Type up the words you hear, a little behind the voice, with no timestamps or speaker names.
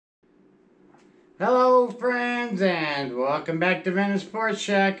Hello friends, and welcome back to Venice Sports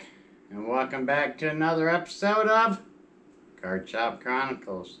Shack, and welcome back to another episode of Card Shop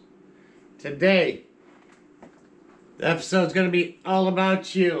Chronicles. Today, the episode's going to be all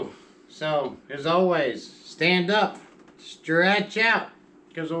about you. So, as always, stand up, stretch out,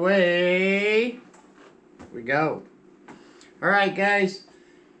 because away we go. Alright guys,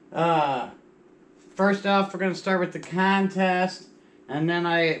 first off we're going to start with the contest. And then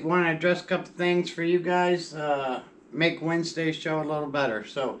I want to address a couple things for you guys, make Wednesday's show a little better.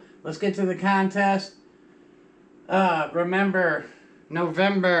 So, let's get to the contest. Remember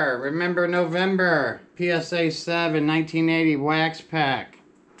November, PSA 7, 1980 Wax Pack.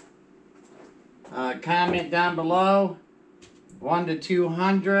 Comment down below, 1 to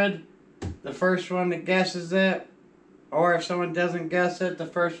 200. The first one that guesses it, or if someone doesn't guess it, the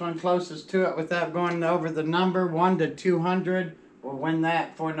first one closest to it without going over the number, 1 to 200. We'll win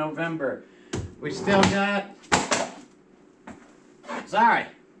that for November. We still got...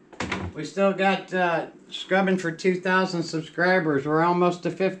 We still got scrubbing for 2,000 subscribers. We're almost to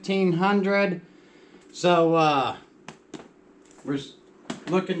 1,500. So, we're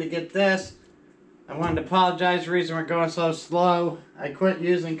looking to get this. I wanted to apologize. The reason we're going so slow, I quit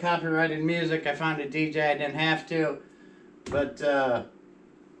using copyrighted music. I found a DJ I didn't have to. But,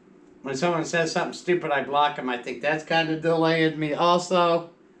 when someone says something stupid, I block them. I think that's kind of delaying me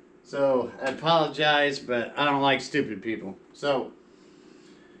also. So, I apologize, but I don't like stupid people. So,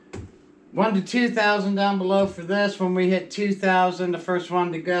 1 to 2,000 down below for this. When we hit 2,000, the first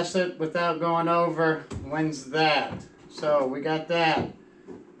one to guess it without going over wins that. So, we got that.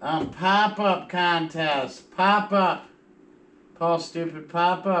 Pop-up contest. Pop-up. Paul Stupid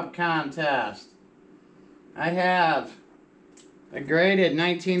pop-up contest. I have a graded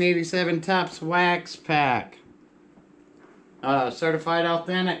 1987 Topps Wax Pack. Certified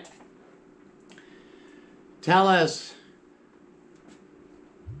authentic. Tell us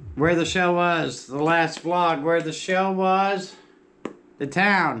where the show was. The last vlog. Where the show was. The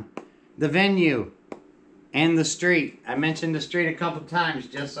town. The venue. And the street. I mentioned the street a couple times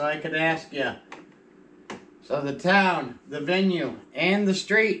just so I could ask you. So the town, the venue, and the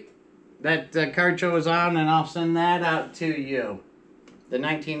street that card show was on, and I'll send that out to you. The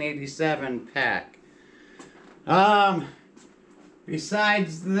 1987 pack.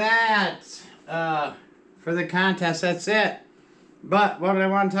 Besides that, for the contest, that's it. But what I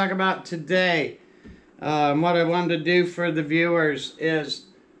want to talk about today, what I wanted to do for the viewers is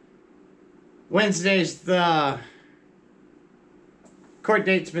Wednesday's the court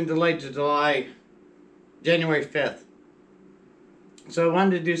date's been delayed to January 5th. So I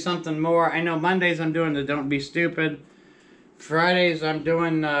wanted to do something more. I know Mondays I'm doing the Don't Be Stupid. Fridays I'm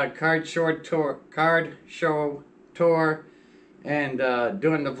doing card show tour and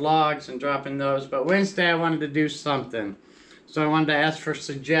doing the vlogs and dropping those. But Wednesday I wanted to do something. So I wanted to ask for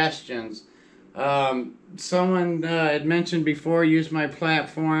suggestions. Someone had mentioned before, use my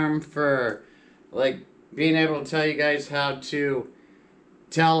platform for like being able to tell you guys how to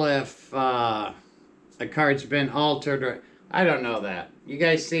tell if a card's been altered or... I don't know that. You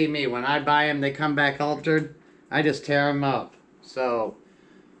guys see me. When I buy them, they come back altered. I just tear them up. So,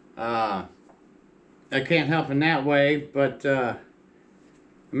 I can't help in that way. But, I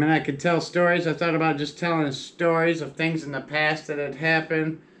mean, I could tell stories. I thought about just telling stories of things in the past that had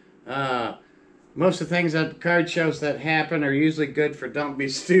happened. Most of the things at card shows that happen are usually good for Don't Be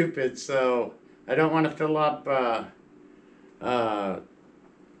Stupid. So, I don't want to fill up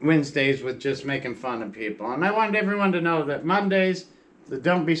Wednesdays with just making fun of people. And I wanted everyone to know that Mondays, the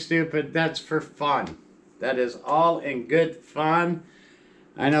Don't Be Stupid, that's for fun. That is all in good fun.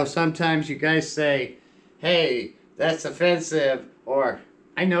 I know sometimes you guys say, hey, that's offensive, or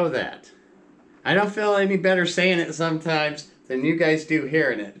I know that. I don't feel any better saying it sometimes than you guys do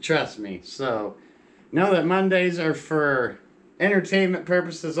hearing it. Trust me. So, know that Mondays are for entertainment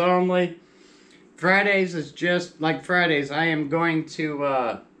purposes only. Fridays is just like Fridays. I am going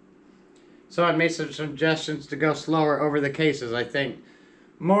to... So I made some suggestions to go slower over the cases. I think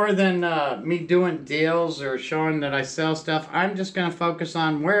more than me doing deals or showing that I sell stuff, I'm just going to focus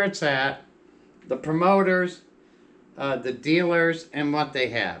on where it's at, the promoters, the dealers, and what they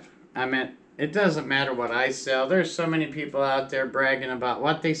have. I mean, it doesn't matter what I sell. There's so many people out there bragging about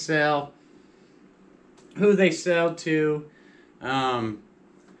what they sell, who they sell to.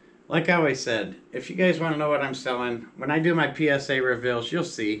 Like I always said, if you guys want to know what I'm selling, when I do my PSA reveals, you'll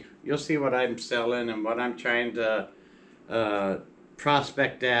see. You'll see what I'm selling and what I'm trying to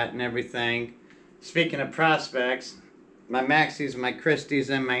prospect at and everything. Speaking of prospects, my Maxis, my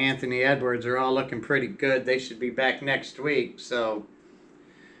Christies, and my Anthony Edwards are all looking pretty good. They should be back next week. So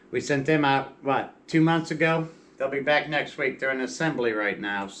We sent them out, what, 2 months ago? They'll be back next week. They're in assembly right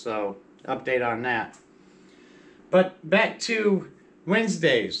now, so update on that. But back to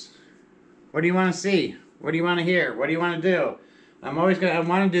Wednesdays. What do you want to see? What do you want to hear? What do you want to do? I want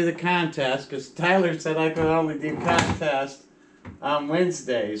to do the contest because Tyler said I could only do contest on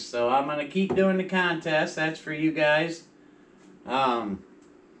Wednesdays. So I'm going to keep doing the contest. That's for you guys. And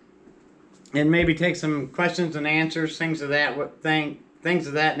maybe take some questions and answers, things of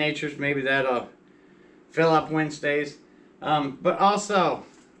that nature. Maybe that'll fill up Wednesdays. But also,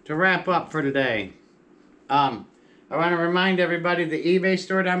 to wrap up for today, I want to remind everybody the eBay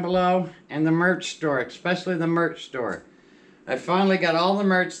store down below and the merch store, especially the merch store. I finally got all the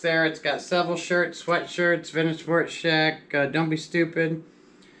merch there. It's got several shirts, sweatshirts, Vintage Sports Shack, Don't Be Stupid.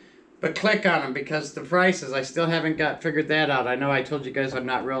 But click on them because the prices, I still haven't figured that out. I know I told you guys I'm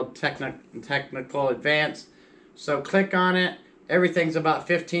not real technical advanced. So click on it. Everything's about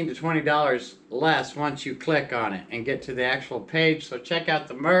 $15 to $20 less once you click on it and get to the actual page. So check out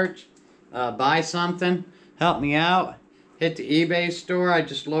the merch. Buy something. Help me out. Hit the eBay store. I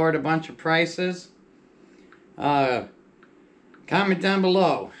just lowered a bunch of prices. Comment down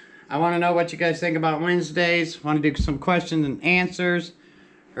below. I want to know what you guys think about Wednesdays. Want to do some questions and answers?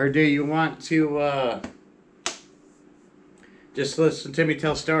 Or do you want to just listen to me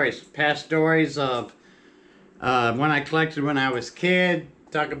tell stories? Past stories of when I collected when I was a kid.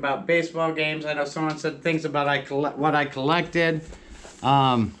 Talk about baseball games. I know someone said things about what I collected.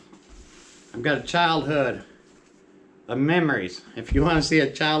 I've got a childhood of memories. If you want to see a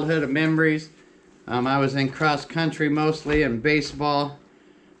childhood of memories, I was in cross country mostly and baseball.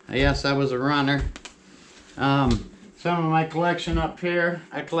 Yes, I was a runner. Some of my collection up here.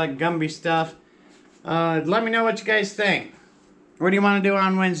 I collect Gumby stuff. Let me know what you guys think. What do you want to do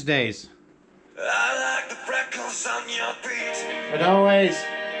on Wednesdays? I like the freckles on your feet. But always,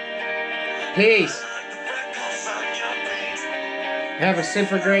 peace. Have a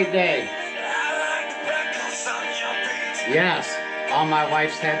super great day. Yes, all my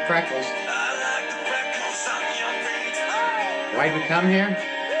wife's had freckles. Why'd we come here?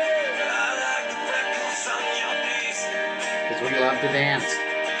 Because we love to dance.